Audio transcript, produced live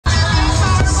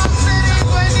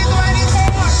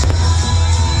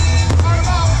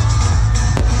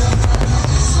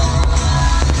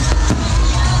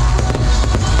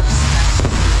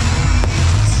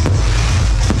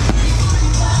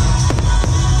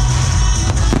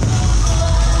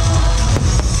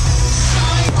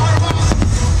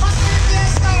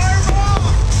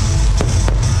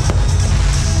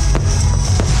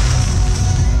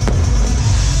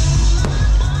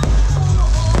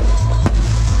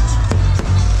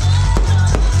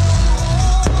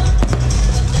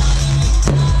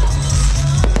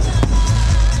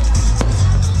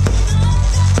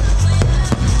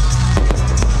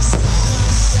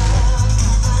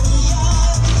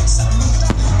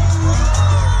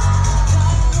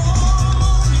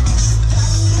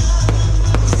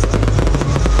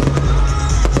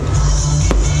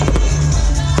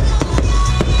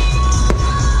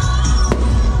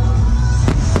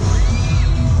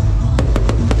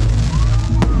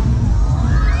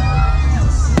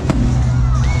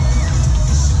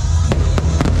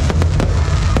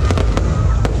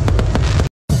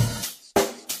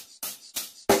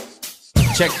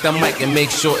check the mic and make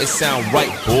sure it sound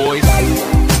right, boys.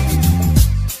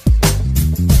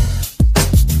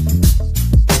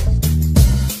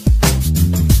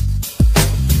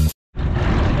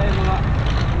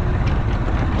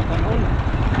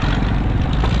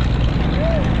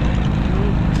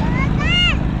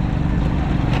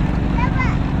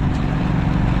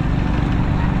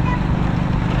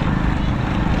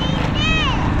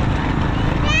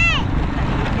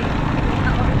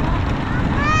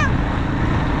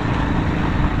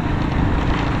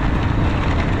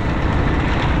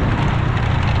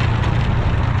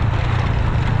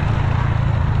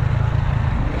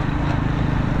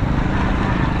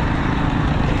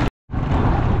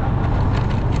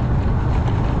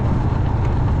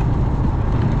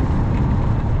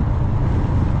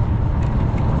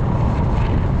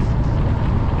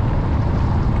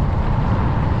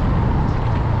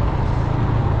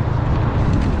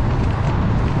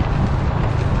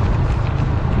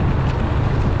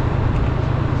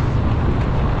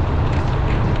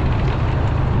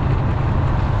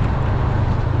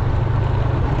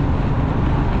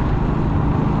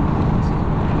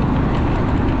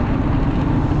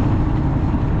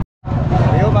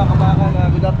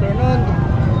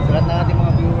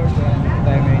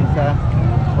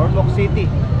 Ormoc City.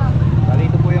 Bali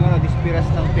ito po yung dispiras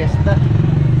ng Piesta.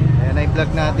 Ayan,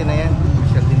 i-vlog natin. Ayan,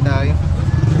 special din tayo.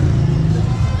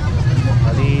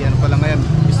 Bali ano pala ngayon,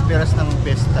 dispiras ng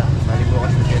Piesta. Bali bukas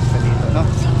na Piesta dito, no?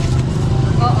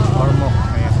 Ormoc.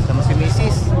 Ayan, kasama si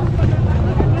Mrs.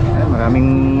 Ayan, maraming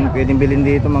pwedeng bilhin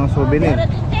dito, mga souvenir.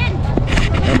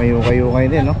 Ayan, may ukay-ukay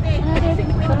din, no?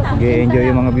 Nag-enjoy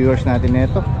yung mga viewers natin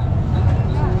nito.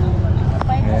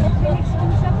 Ayan.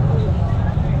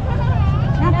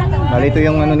 Bali ito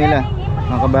yung ano nila,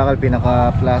 mga kabakal,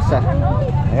 pinaka plaza.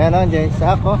 Ayan o, dyan,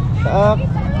 saak o, saak.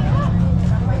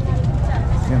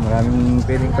 Ayan, maraming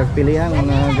pwedeng pagpilihan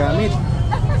mga gamit.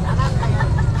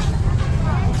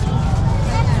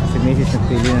 Si Mrs.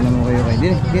 nagpili na naman kayo kayo.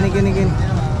 Gini.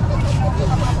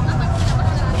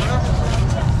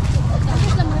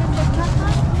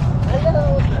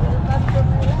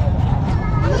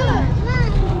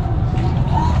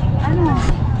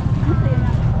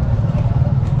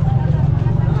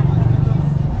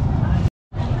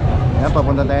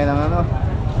 Papunta tayo ng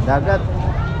dagat.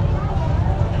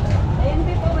 Ayun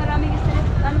dito, maraming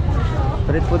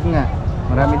street food nga.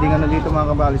 Marami ding dito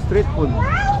mga kabali, street food.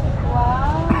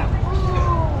 Wow.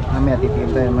 Mamaya titigil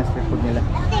tayo mga street food nila.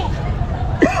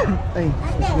 Ay,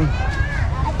 excuse me.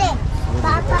 Ate,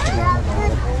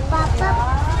 Papa.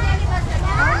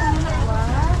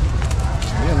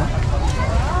 Ayun o.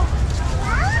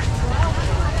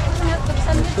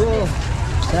 Ito.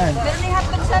 Saan? Meron yung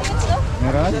hotdog sandwich, no?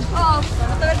 Meron? Oo,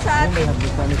 tulad sa atin.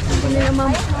 Hotdog sandwich din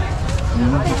pala.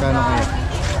 Magkano kaya?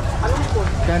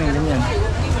 Magkano yun yan?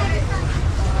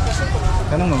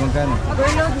 Tanong mo, magkano?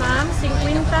 Overload, ma'am.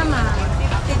 50, ma'am.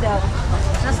 50 daw.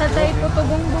 Nasa tayo po ito,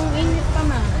 bumbong init pa,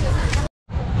 ma'am.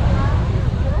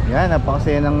 Yan,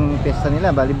 napakasaya ng piyesta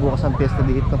nila. Bali bukas ang piyesta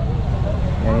dito.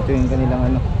 Yan, ito yung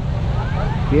kanilang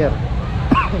pier.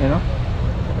 Yan o.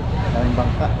 Daming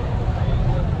bangka.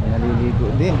 May naliligo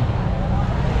din.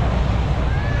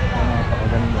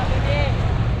 Napakaganda.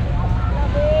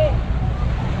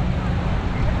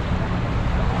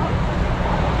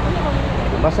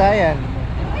 Basa yan.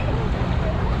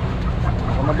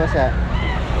 Baka mabasa.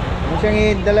 Kung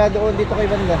siyang idala doon dito kay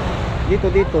banda.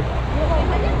 Dito.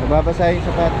 Nababasa yung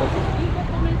sapatos.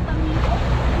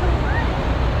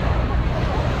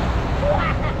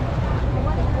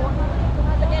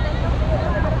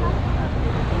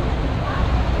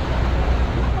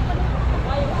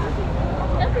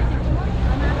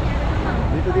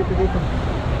 Dito.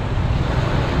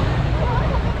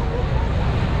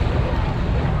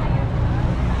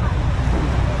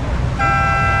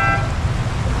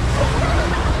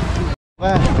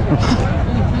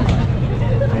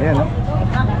 Ayan o.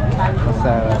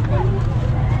 Masarap.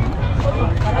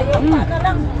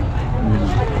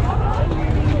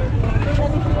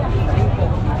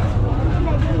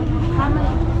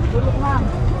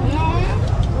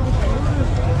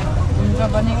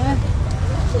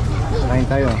 Kain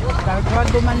tayo. Kaya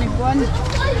dumanikuan.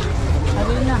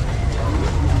 Sabi na.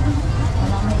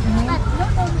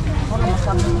 Wala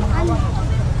masabi mo.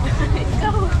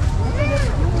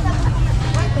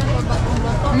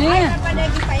 Niya.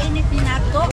 Palagi painit ni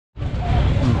nato.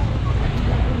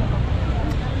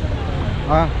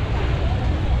 Hi.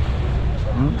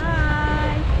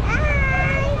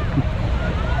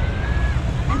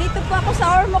 Nandito po ako sa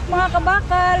Ormoc, mga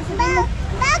kabakal.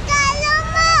 Bakal,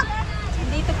 Ormoc!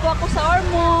 Nandito po ako sa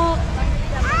Ormoc.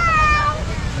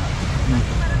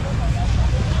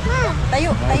 Tayo,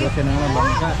 tayo. Kasi na naman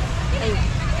bangka. Tayo.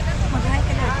 Mag-hi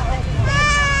ka na.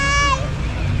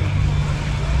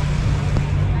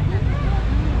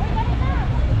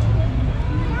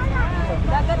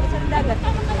 Dagat, isang dagat.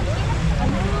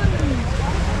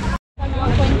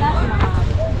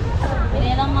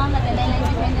 Pili lang mga madalay lang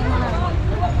yung pwede mga.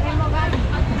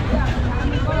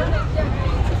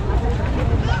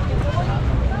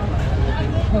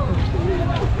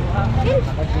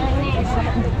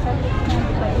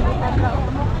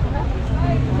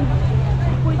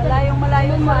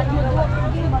 Malayong man.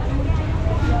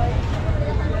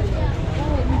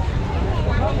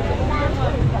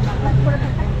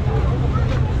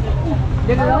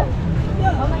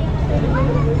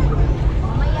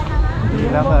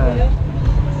 Gila ka.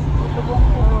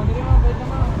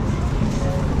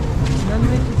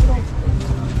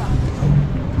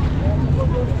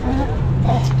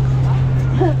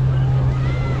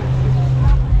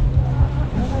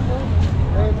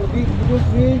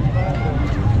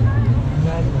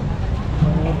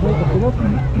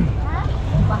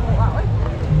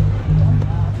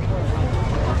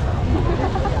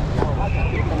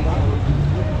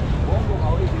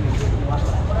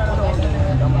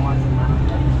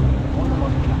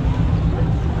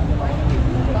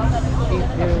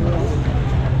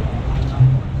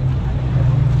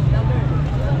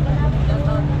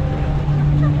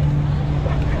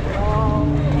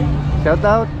 Shout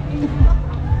out.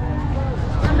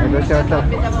 Ito shout out.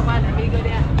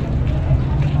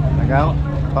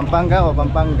 Pampanga o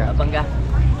Pampanga? Pampanga.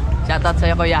 Shoutout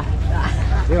sa'yo kuya.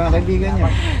 Di mga kaibigan niya.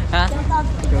 Ha?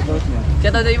 Shout out niya.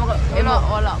 Shoutout sa'yo mo.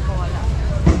 Wala ko, wala.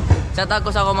 Shoutout ko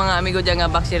sa ako mga amigo dyan nga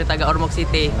backsir taga Ormoc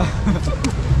City.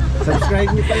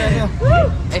 Subscribe niyo pala niyo.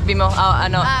 FB mo,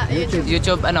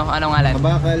 YouTube, ano ngalan?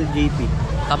 Kabakal JP.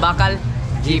 Kabakal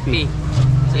GP.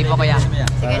 Sige po kuya.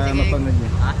 Para mapanood niyo.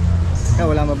 Ha? Ikaw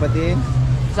wala mabatiin?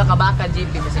 Sa Kabakal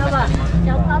GP kasi mas malimot.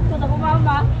 Shout out ko na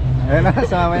kumama. Ayun na,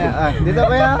 sama niya. Dito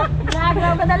kuya.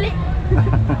 Nagraw madali.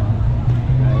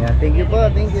 Ayan, thank you po,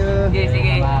 thank you. Sige,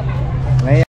 sige.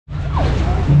 Ngayon.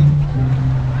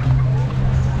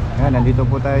 Ayan, nandito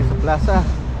po tayo sa plaza.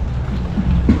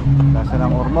 Plaza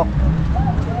ng Ormoc.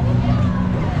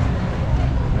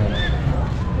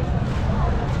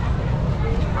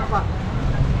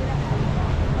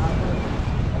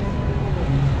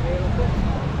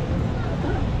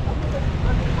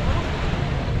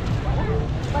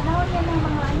 Panahon yan ng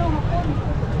mga hapon.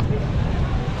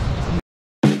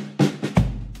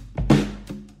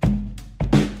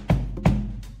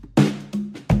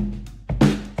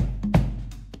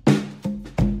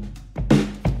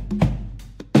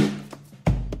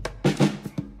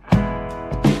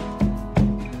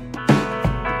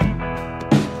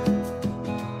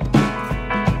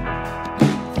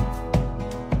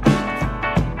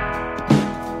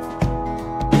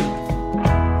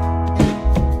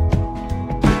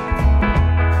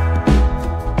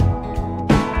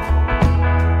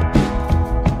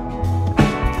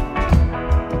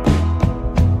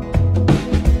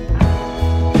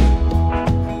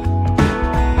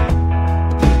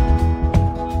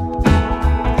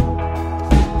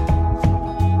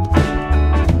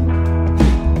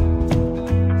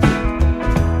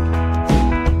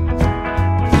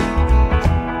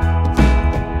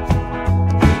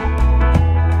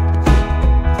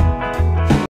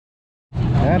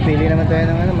 Pili naman tayo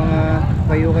ng mga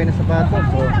kayukay na sapatos.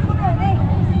 So,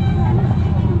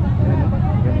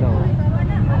 ganda o.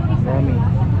 Dami.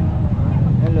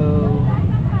 Hello.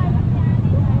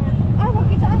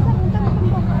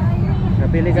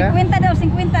 Napili ka? 50 daw,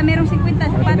 50. Merong 50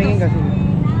 sapatos. Tumingin kasi.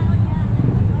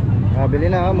 Bili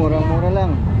na murang-mura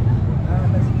lang.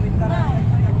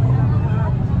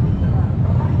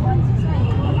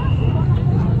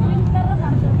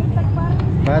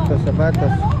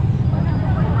 Sapatos.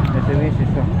 SMS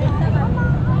ito.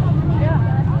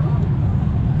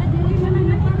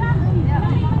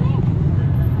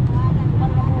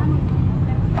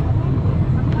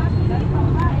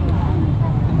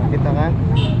 Nakita ka?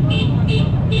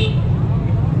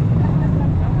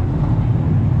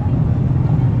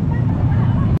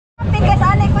 Tingkas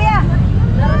ani kuya.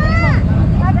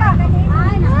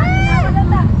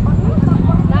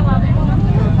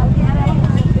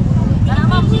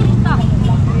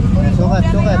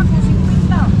 Sukat.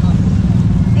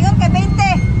 Ningon kay 20.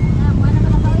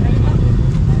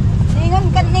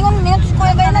 Ningon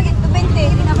kuya gaya lagi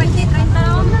 20. Hindi na 20, 30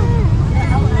 lang.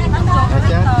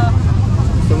 Asya?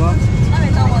 Gusto mo?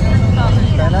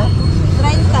 Kano?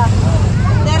 30.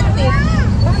 30.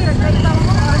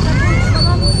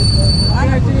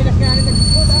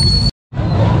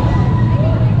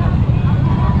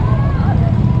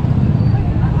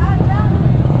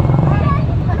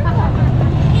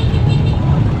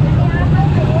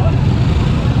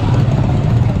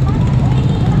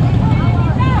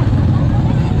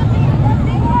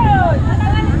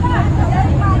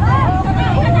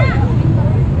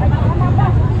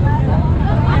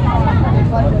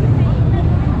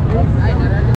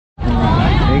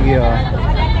 Sige oh.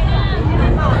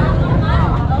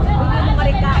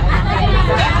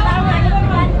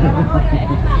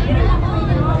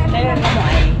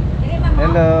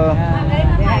 Hello.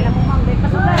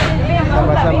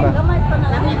 Samba.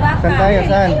 Saan tayo?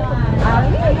 Saan?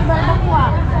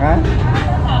 Ha?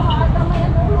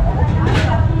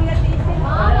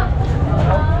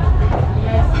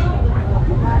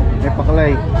 May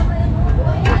paklay.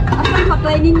 Ang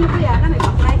paklay ninyo kuya, may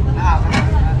paklay.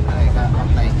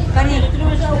 Kani,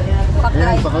 paklay.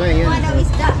 Yan, paklay yan.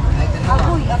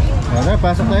 Apoy. Tara,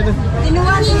 pasok tayo doon.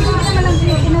 Tinuwas, hindi naman lang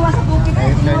tinuwas sa bukid.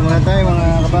 Ay, kain muna tayo mga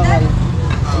kabakal.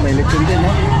 May lechon din,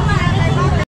 no?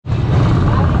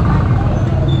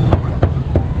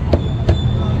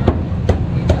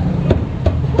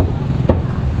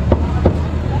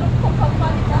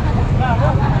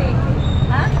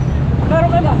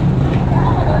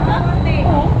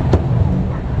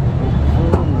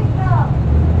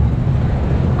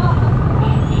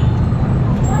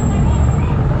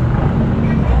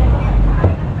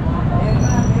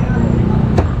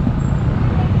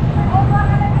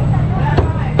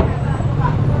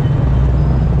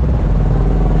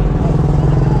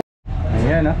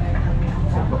 Ayan, no?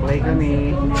 Paklay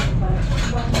kami.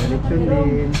 May lechon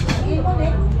din.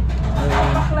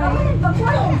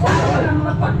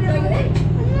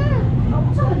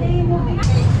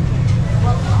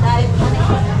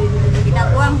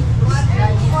 Kinakuang.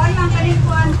 Kuan lang kanin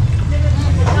kuan.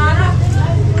 Sarap.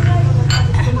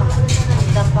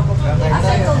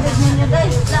 Asa ito ninyo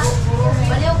guys.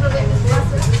 Baliw grabe.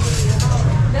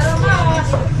 Dara ma.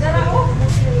 Dara ko.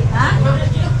 Ha?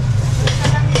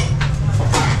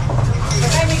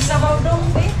 Kaya may sabaw dong,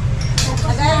 be.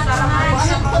 Kaya sarap.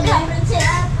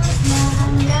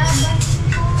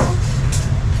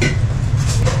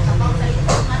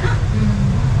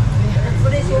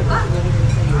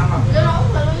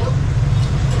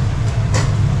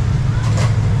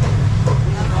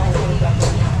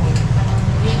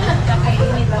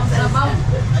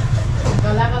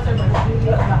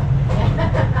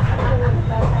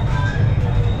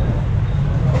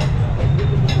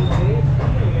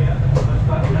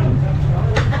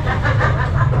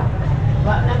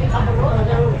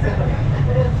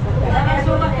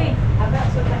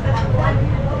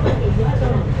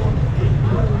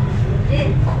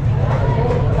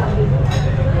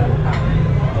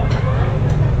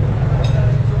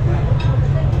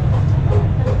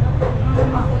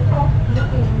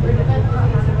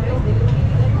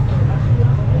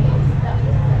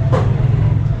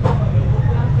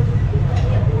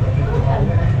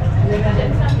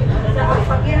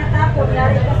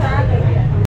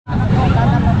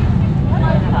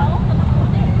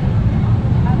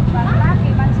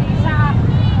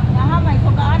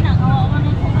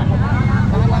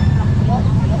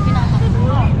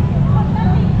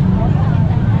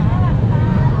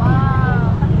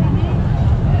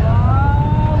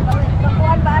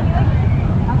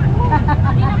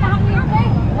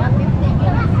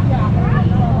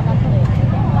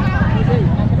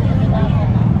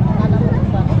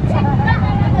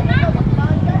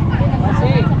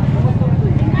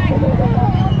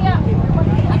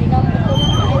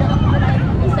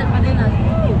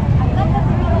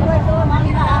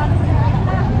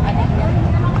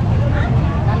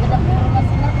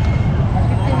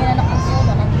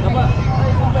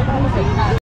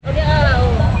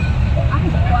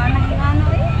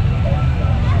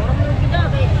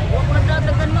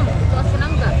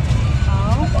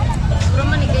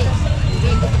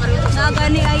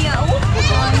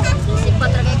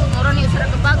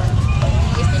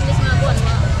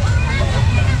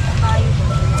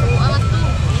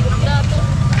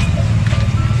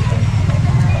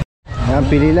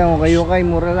 Pili lang kung kayo kay,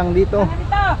 mura lang dito.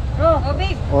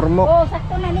 Ormoc. Oh,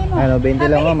 sakto na nimo. Ano, 20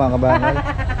 lang mga kabakal.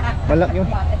 Malaki yun.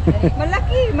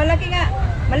 Malaki nga.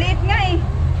 Maliit nga eh.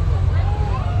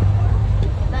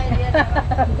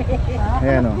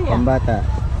 Ayan o, pambata.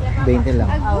 20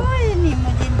 lang. Agoy, ni mo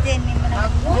din ni mo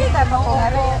na. Uy, tabang ko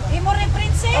imo rin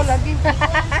princess. Oh, lagi.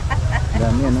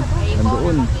 Dami yan o.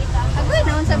 Nandoon. Agoy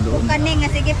noon sa pukane nga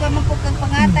sige pa mo pukang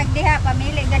pangatag diha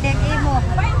pamili gadi imo.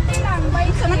 20 lang,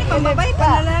 20 sa man pambabae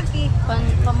pa lalaki.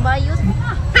 Pambayot.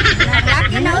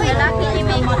 Lalaki na oy. Lalaki ni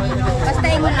mo. Basta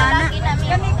imo lana.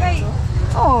 Kani kay.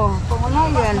 Oh,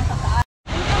 pangunayan.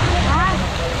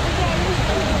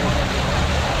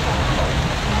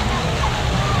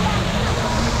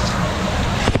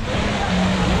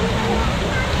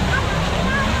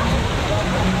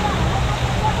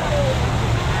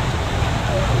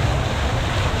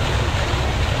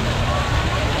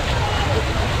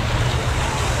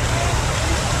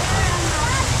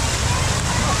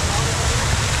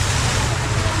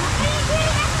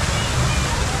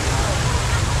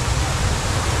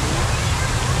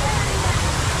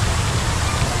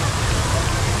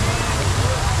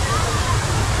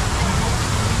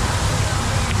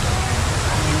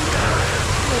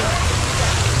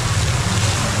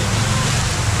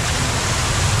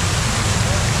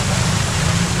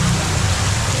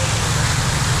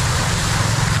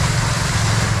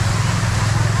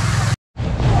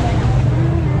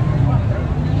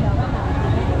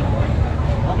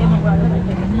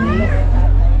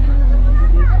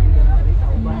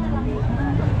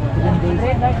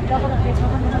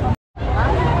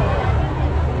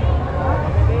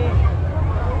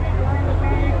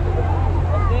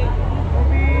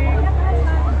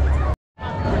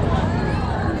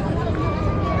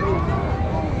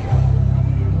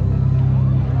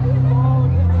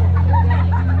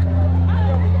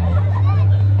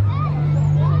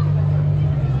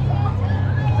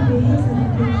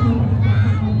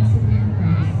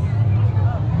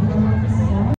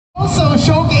 Also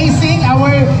showcasing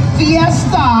our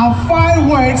Piesta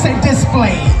fireworks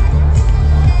display.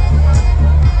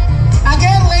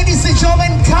 Again, ladies and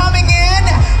gentlemen, coming in,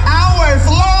 our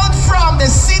float from the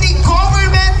city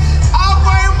government of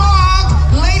Ormoc.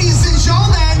 Ladies and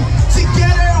gentlemen,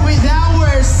 together with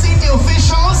our city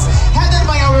officials, headed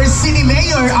by our city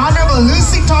mayor, Honorable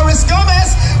Torres,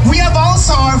 we have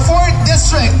also our 4th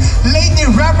District Lady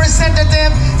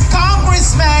Representative,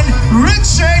 Congressman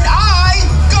Richard I.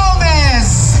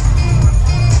 Gomez.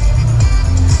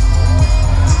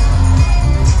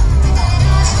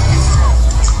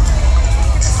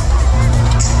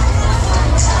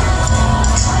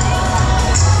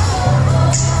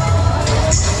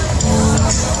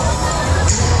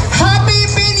 Happy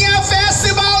Piña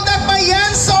Festival that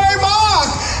Bayan Ormoc!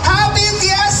 Happy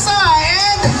Piesta!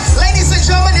 And ladies and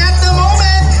gentlemen, at the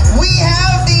moment, we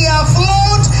have the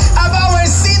float of our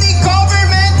city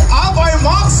government of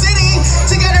Ormoc City,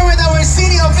 together with our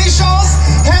city officials,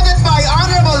 headed by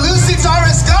Honorable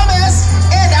Torres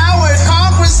and our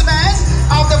Congressman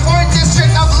of the 4th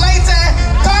District of Leyte,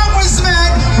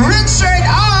 Congressman Richard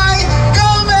I.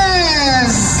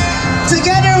 Gomez,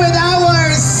 together with our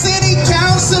city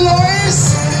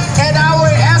councilors and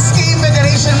our SK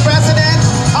Federation President,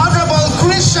 Honorable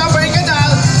Christian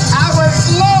Bergadal, our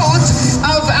float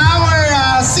of our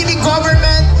city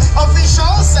government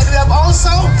officials, and we have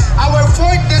also our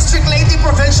 4th District Lady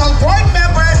Provincial Board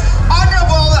Member,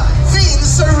 Honorable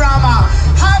Vince Rama.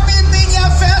 Happy Piña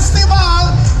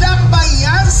Festival,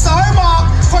 Dakbayan Ormoc,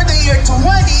 for the year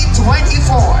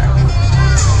 2024.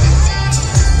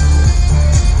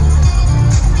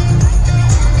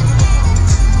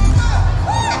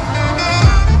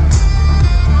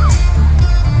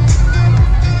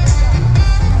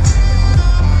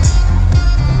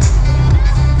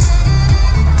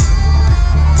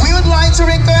 To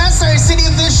request our city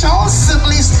officials to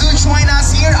please do join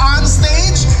us here on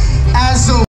stage as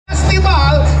a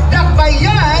festival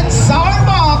Dakbayan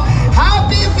Ormoc.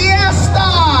 Happy Piesta!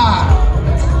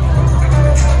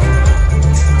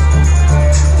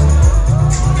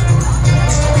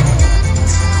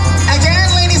 Again,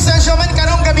 ladies and gentlemen,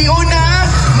 karong gabi una,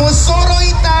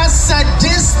 musoroy ta sa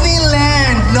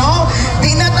Disneyland, no?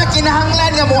 Di na ta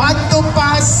kinahanglan nga moadto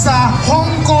pa sa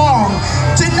Hong Kong.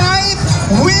 Tonight,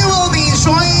 we will be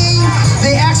enjoying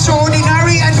the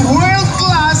extraordinary and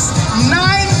world-class 9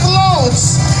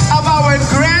 floats of our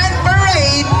Grand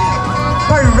Parade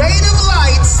of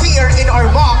Lights here in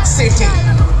Ormoc City.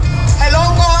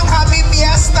 Hello po, happy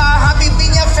Piesta, happy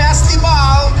Piña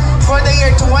Festival for the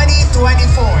year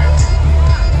 2024.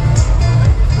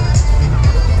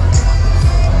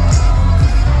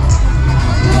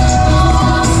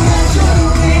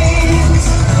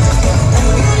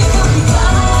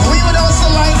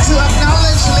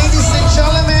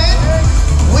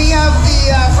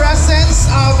 Presence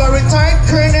of a retired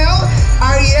Colonel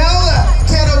Ariel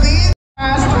Kerobin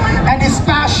and his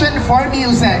passion for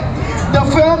music. The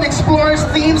film explores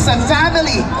themes of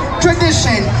family,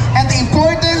 tradition, and the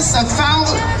importance of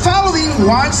following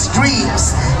one's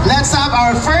dreams. Let's have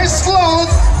our first float.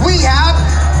 We have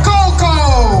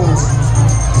Coco.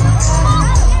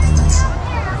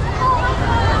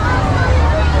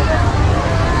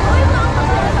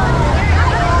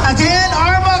 Again,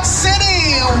 Ormoc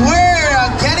City, we're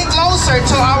getting closer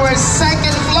to our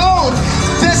second float.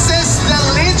 This is the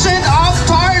Legend of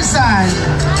Tarzan.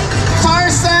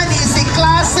 Tarzan is a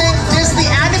classic Disney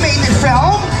animated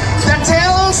film that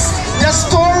tells the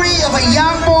story of a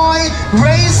young boy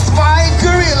raised by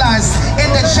gorillas in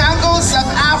the jungles of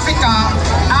Africa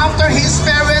after his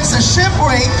parents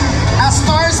shipwreck. As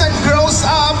Tarzan grows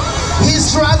up, he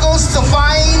struggles to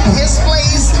find his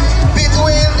place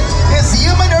between his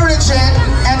human origin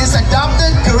and his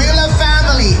adopted gorilla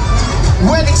family.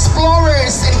 When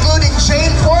explorers, including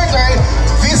Jane Porter,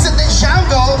 visit the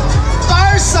jungle,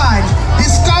 Tarzan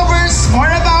discovers more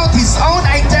about his own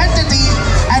identity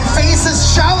and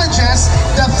faces challenges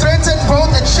that threaten both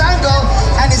the jungle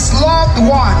and his loved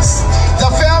ones.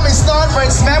 The film is known for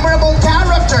its memorable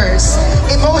characters,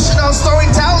 emotional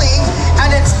storytelling,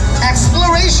 and its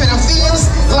exploration of themes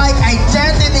like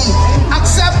identity,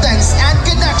 acceptance, and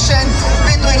connection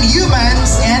between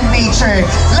humans and nature.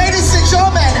 Ladies and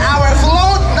gentlemen, our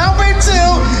float number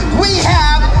 2, we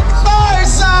have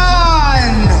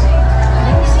Tarzan!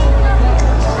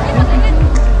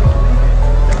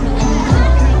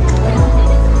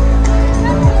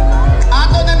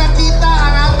 Ato na nakita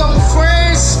ang atong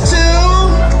first 2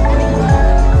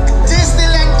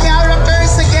 Disneyland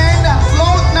characters. Again,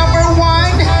 float number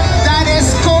 1, that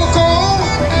is Coco.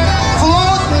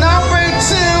 Float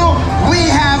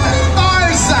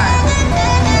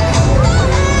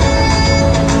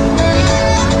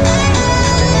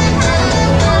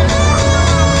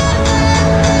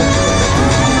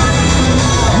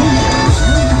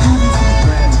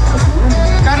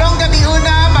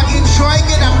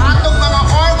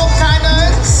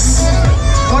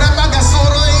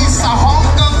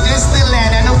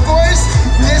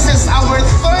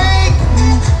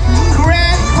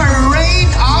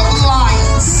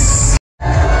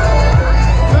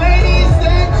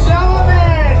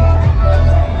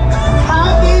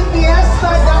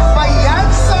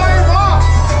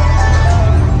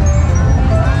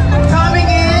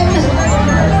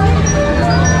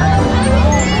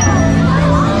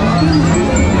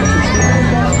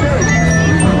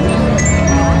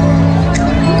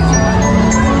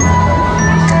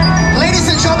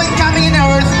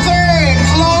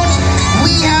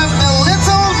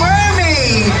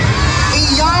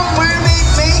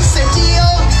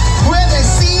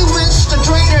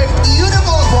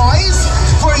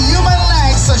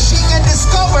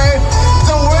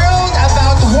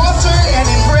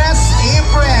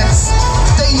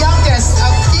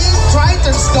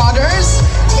daughters,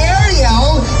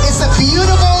 Ariel is a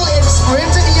beautiful and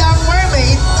spirited young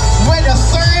mermaid with a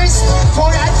thirst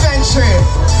for adventure,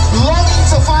 longing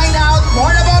to find out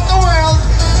more about the world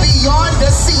beyond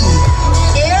the sea.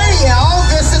 Ariel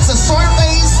visits a sore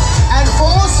place and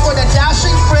falls for the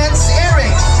dashing prince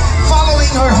Eric.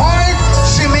 Following her heart,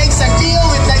 she makes a deal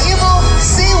with the evil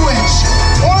sea witch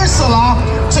Ursula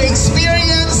to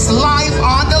experience life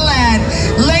on the land.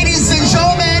 Ladies and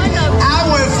gentlemen,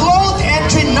 our float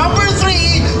entry number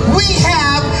 3, we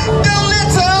have the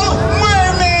Little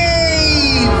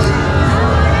Mermaid.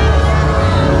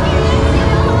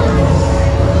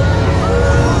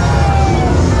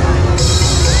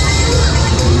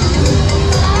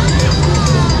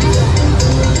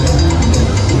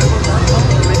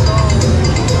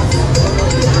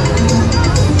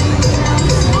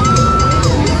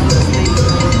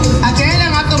 Again,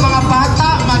 ang atong mga bata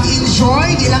mag-enjoy,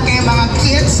 di lang kayo mga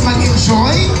kids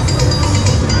mag-enjoy.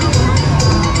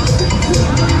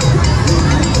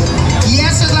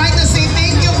 Yes, I'd like to say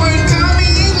thank you for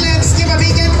coming. Let's give a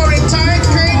big hand for retired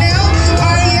Colonel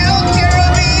Ariel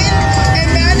Carabin and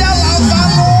Medal of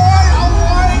Valor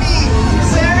awardee.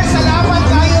 Sir, salamat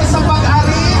kayo sa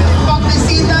pag-ari,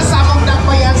 pagbisita sa among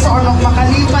dakbayan sa Ormoc.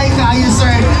 Makalipay kayo,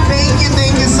 sir. Thank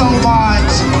you so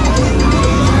much.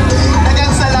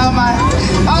 Daghang salamat.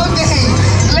 Okay,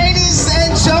 ladies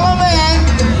and gentlemen,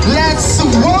 let's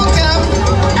welcome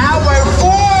our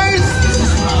 4th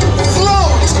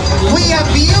float. We have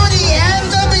Beauty and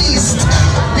the Beast.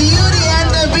 Beauty and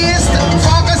the Beast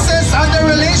focuses on the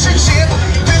relationship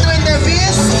between the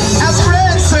Beast as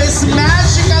friends who is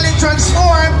magically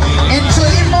transformed into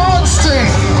a monster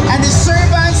and his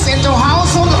servants into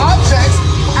household objects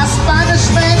as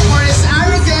punishment for his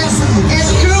arrogance and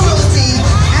cruelty.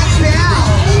 And now,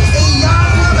 a young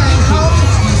woman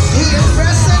hopes he is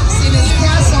present in his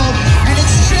castle and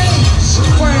exchange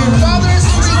for her father's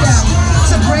freedom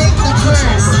to break the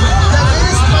curse. The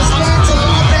Beast must learn to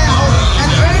love Belle and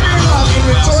earn her love in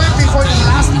return before the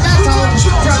last battle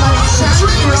from an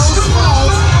enchanted rose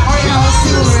falls, or else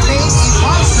he will remain a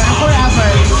monster forever.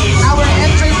 Our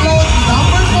entry float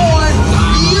number 4,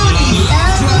 Beauty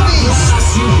and the Beast.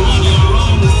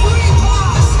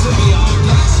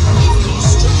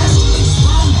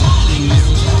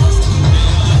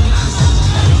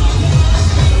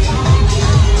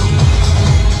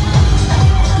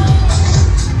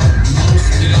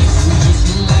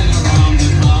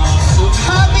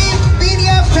 Happy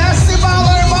Piña Festival,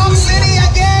 Ormoc City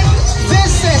again.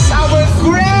 This is our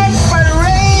grand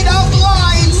parade of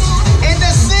lights in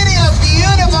the city of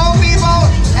beautiful people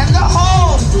and the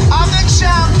home of the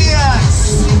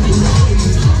champions.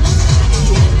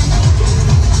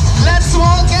 Let's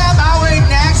welcome our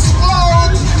next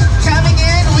float. Coming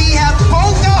in, we have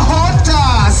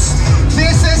Pocahontas.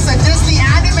 This is a Disney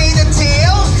animated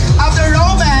tale of the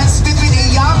romance between a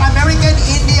young American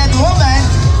Indian woman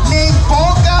named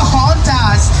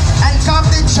Pocahontas and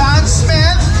Captain John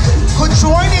Smith, who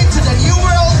journeyed into the New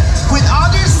World with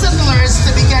other settlers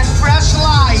to begin fresh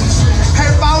lives.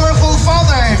 Her powerful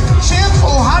father, Chief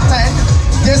Powhatan,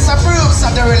 disapproves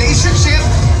of the relationship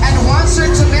and wants her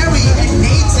to marry a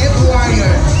native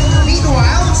warrior.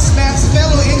 Meanwhile, Smith's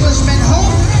fellow Englishmen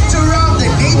hope to rob the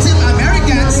Native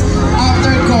Americans of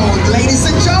their gold. Ladies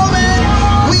and gentlemen,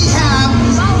 we have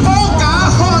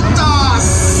Pocahontas.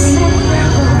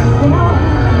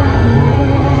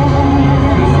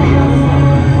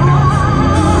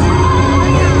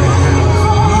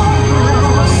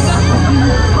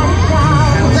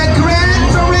 The grand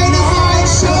parade of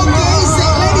lights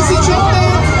showcasing, ladies and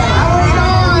gentlemen, our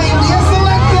 9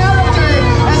 excellent characters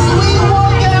as we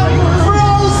welcome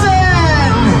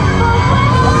Frozen.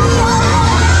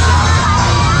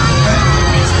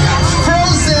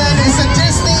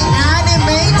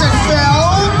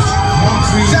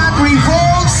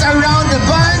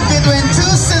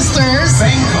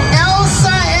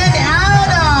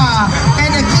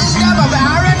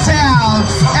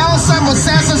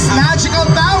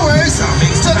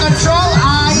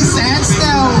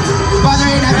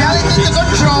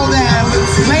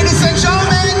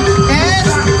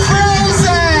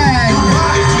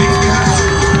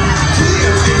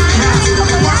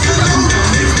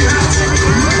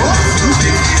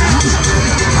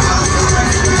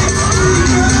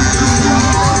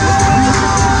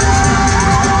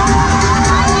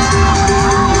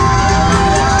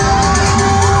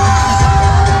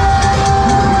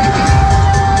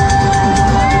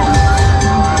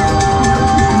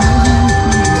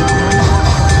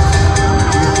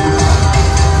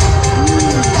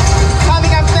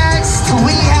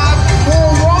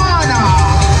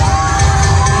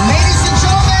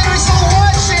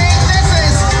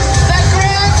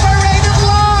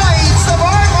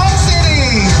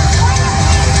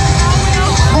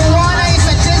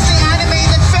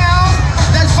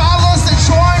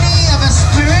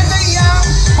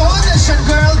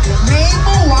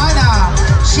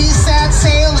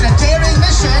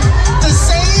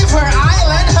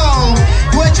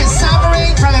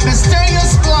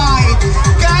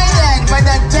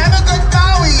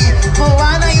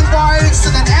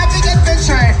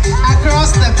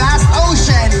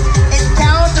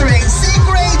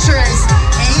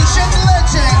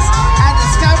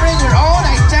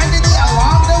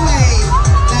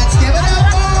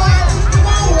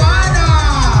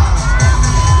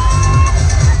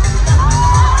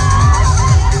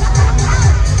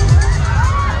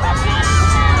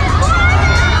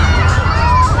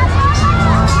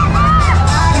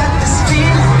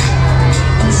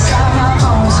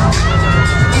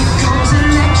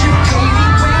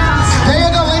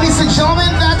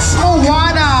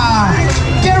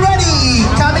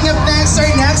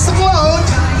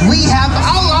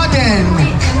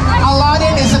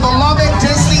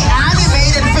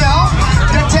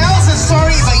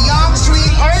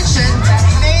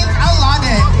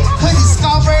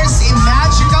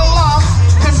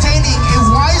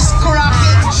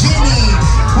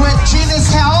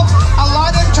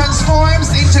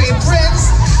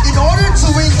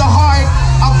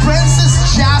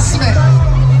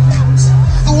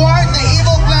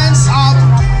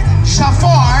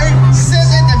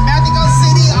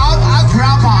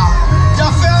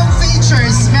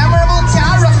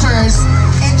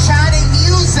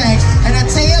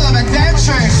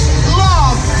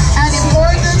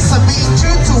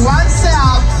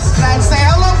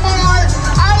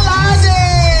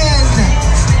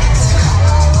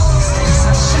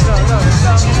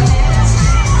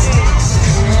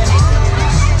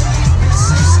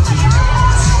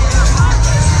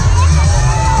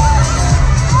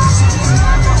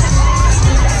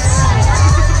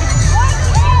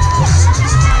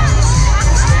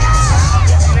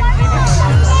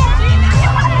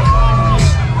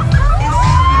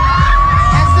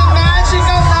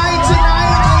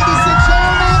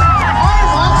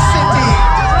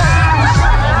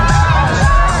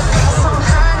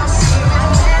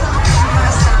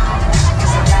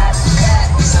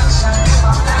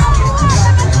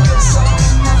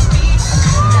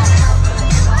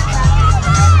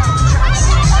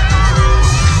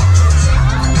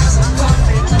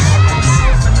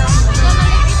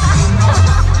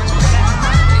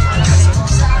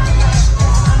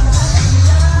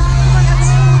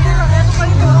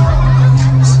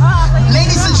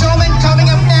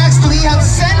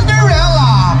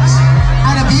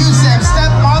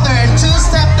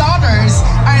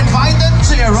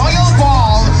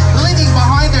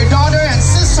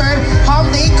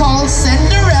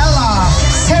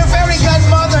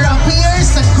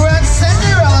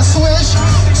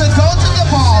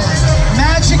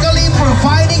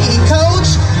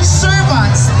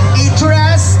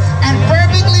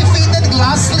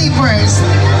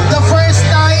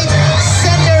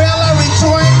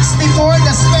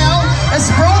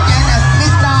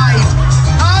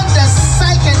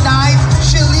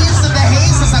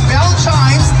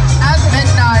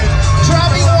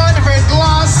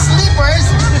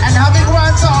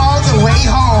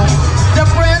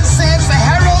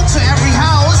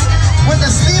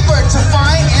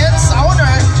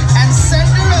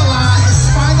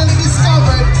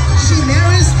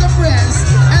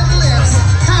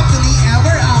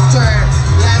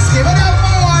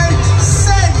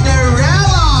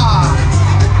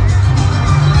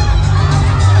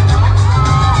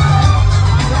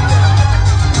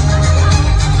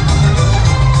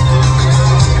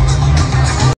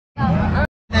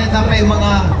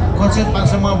 concert para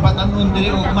sa mga batanon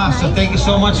diri ugma. So thank you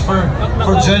so much for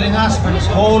joining us for this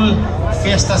whole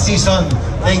fiesta season.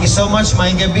 Thank you so much.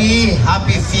 Maayong gabi.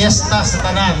 Happy fiesta sa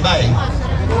tanan. Bye.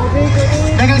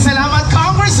 Daghang salamat,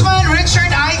 Congressman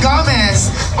Richard I. Gomez.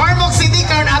 Ormoc City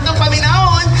karon atong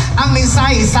paminahon ang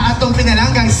mensahe sa atong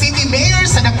pinalanggang City Mayor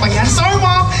sa Nagbayan sa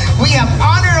Ormoc. We have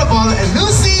Honorable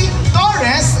Lucy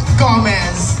Torres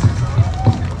Gomez.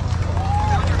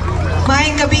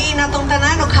 Maayong gabi natong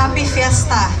tanan ug happy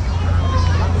fiesta.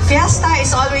 Fiesta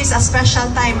is always a special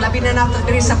time, labi na nato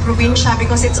diri sa probinsya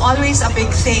because it's always a big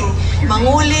thing.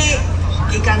 Manguli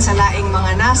gikan sa laing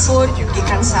mga nasod,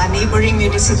 gikan sa neighboring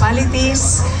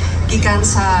municipalities, gikan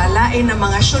sa lain na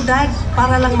mga syudad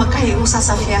para lang magkahiusa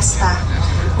sa fiesta.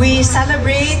 We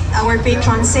celebrate our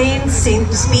patron saints,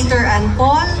 Saints Peter and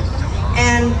Paul,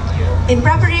 and in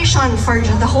preparation for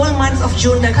the whole month of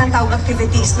June, daghan tawag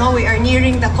activities, no? We are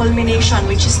nearing the culmination,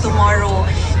 which is tomorrow.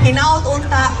 Hinaut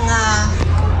unta nga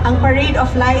ang parade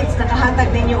of lights nakahatag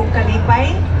ninyo og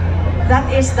kalipay. That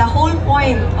is the whole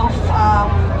point of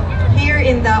here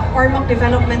in the Ormoc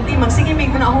Development Team. Magsige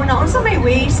mig panahon unsa may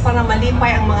ways para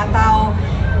malipay ang mga tao.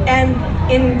 And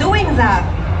in doing that,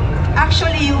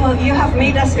 actually you have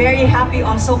made us very happy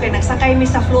also kay nagsakay mi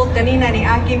sa float kanina ni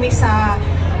agi mi sa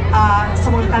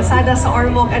mga kalsada sa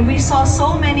Ormoc, and we saw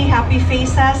so many happy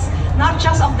faces, not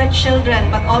just of the children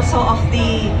but also of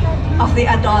the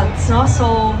adults, no?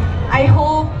 So I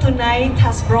hope tonight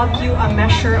has brought you a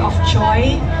measure of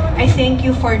joy. I thank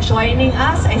you for joining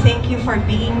us. I thank you for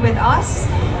being with us.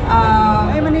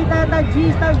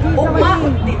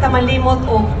 Di ta malimot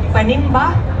og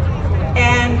panimba.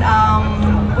 And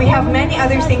we have many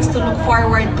other things to look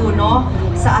forward to, no?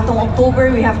 Sa atong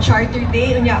October, we have Charter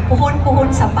Day. Unya,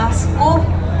 puhon-puhon sa Pasko.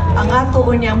 Ang ato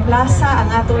unyang plaza, ang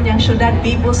ato unyang syudad,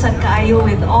 bibusan kaayo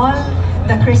with all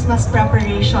the Christmas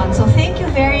preparation. So thank you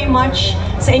very much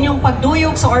sa inyong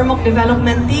pagduyog sa Ormoc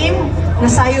Development Team.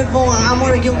 Nasayod mo ang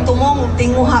amor yung tumong,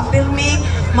 tinguha pilmi,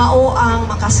 mao ang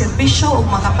makaserbisyo o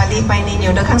makapalipay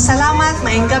ninyo. Daghang salamat,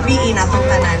 maayong gabi, inatong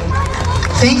tanan.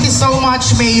 Thank you so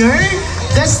much, Mayor.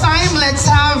 This time, let's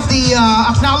have the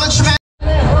acknowledgement.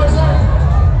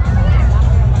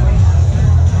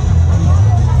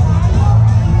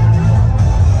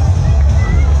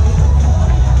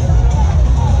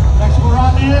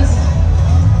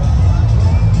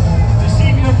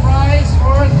 Receive your prize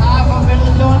worth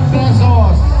 $500,000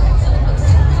 pesos.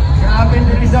 Grabe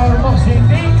diri sa Ormoc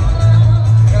City.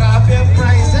 Grabe ang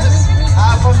prizes.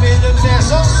 $500,000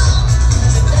 pesos.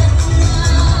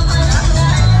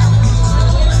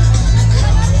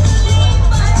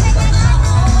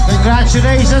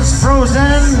 Congratulations,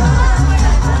 Frozen,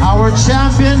 our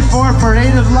champion for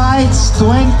Parade of Lights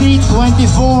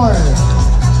 2024.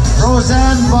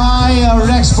 Frozen by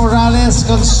Rex Morales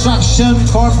Construction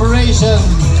Corporation.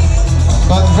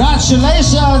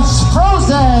 Congratulations,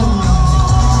 Frozen!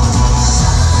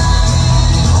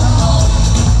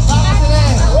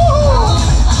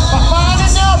 Pakpakan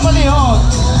niyo, palihog!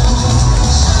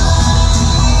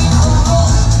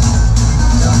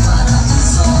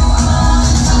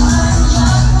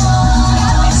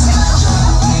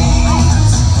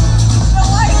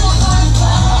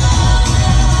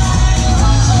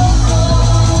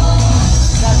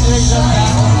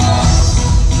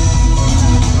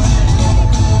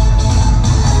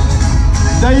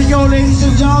 There you go, ladies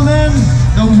and gentlemen,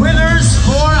 the winners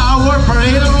for our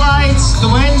Parade of Lights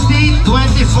 2024.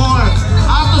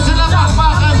 Ato sila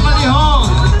pakpakan palihog.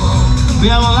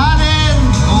 We have Aladdin,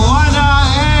 Moana,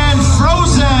 and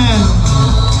Frozen.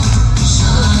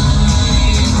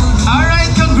 Alright,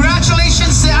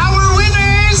 congratulations to our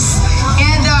winners.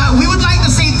 And we would like to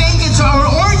say thank you to our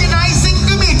organizing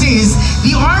committees.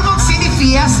 The Ormoc City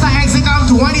Fiesta Execom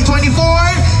 2024,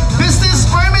 Business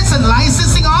Permits and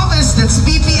Licensing Office, that's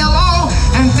BPLO.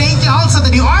 And thank you also to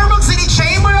the Ormoc City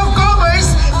Chamber of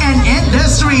Commerce and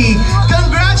Industry.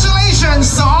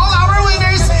 Congratulations to all our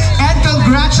winners and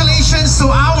congratulations to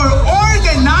our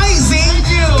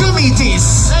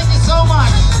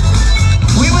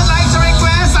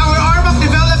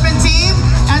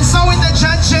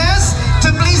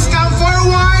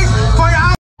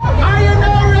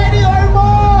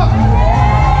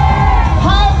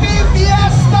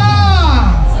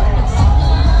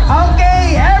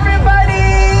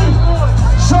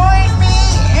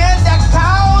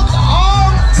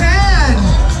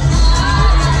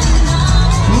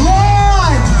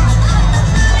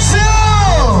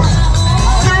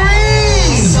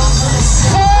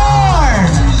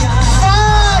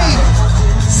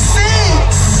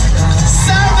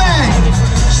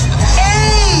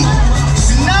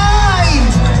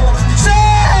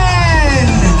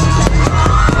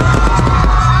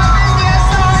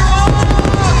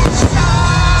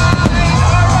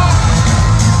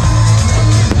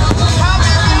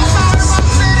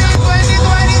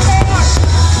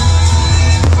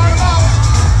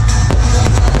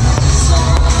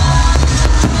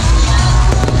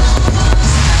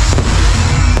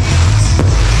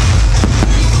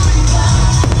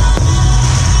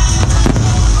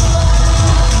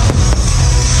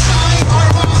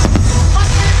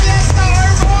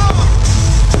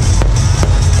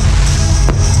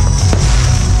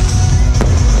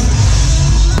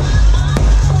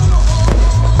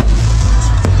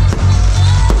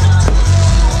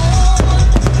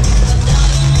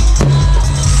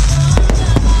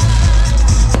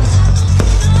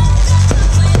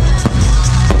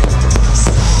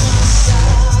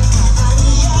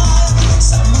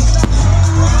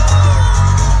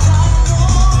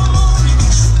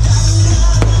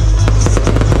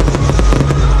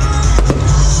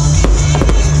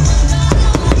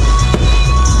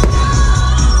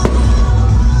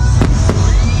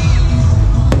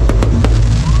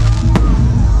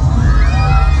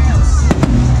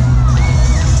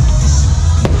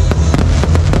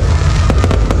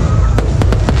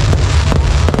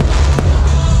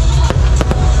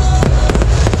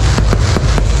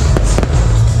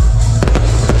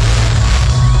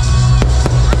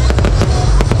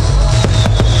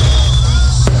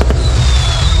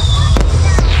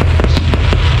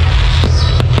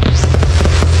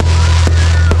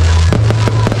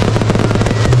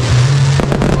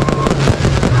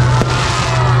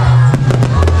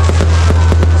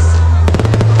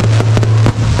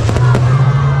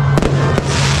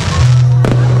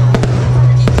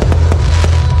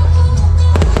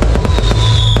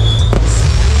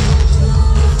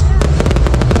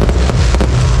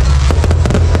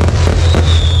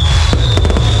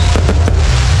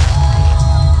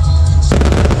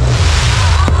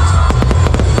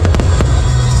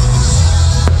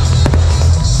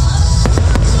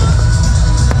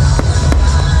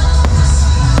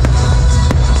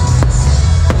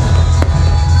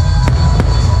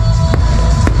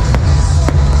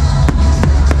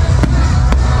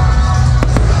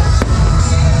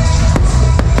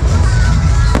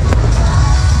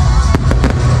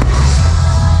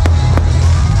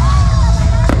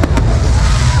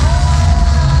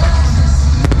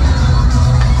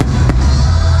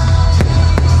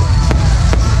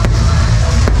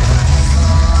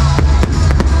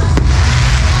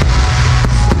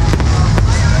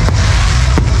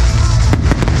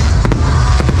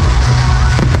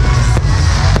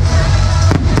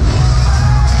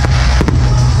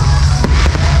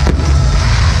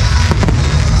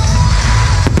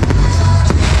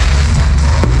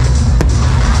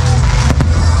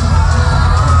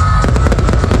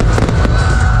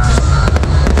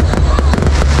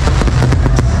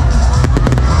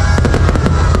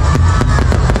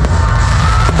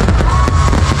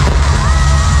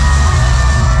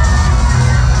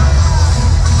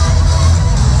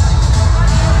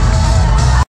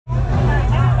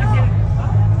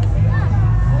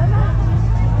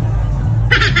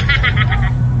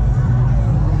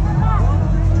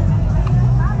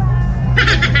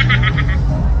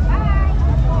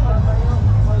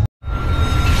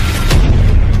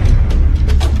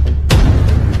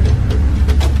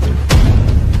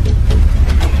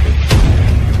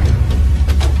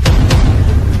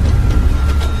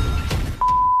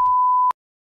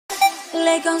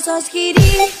Like I'm so skitty,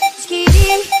 skitty,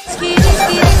 skitty,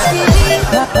 skitty,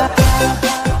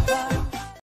 skitty.